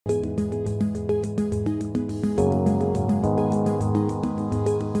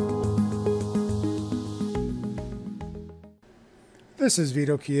This is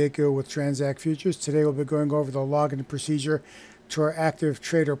Vito Kieko with TransAct Futures. Today we'll be going over the login procedure to our active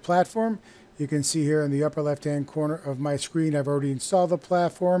trader platform. You can see here in the upper left hand corner of my screen I've already installed the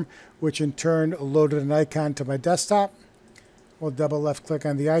platform, which in turn loaded an icon to my desktop. We'll double left click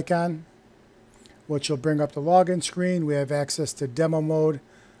on the icon, which will bring up the login screen. We have access to demo mode,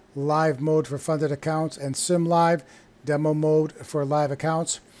 live mode for funded accounts, and sim live, demo mode for live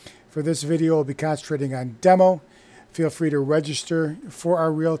accounts. For this video we'll be concentrating on demo. Feel free to register for our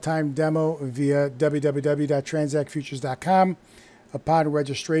real-time demo via www.transactfutures.com. Upon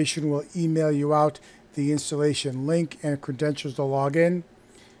registration, we'll email you out the installation link and credentials to log in.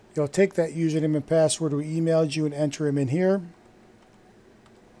 You'll take that username and password we emailed you and enter them in here.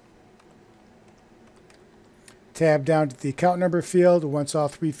 Tab down to the account number field. Once all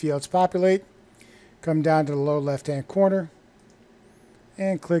three fields populate, come down to the lower left-hand corner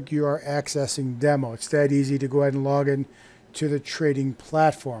and click You Are Accessing Demo. It's that easy to go ahead and log in to the trading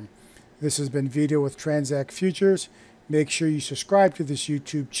platform. This has been Vito with TransAct Futures. Make sure you subscribe to this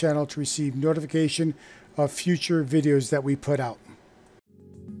YouTube channel to receive notification of future videos that we put out.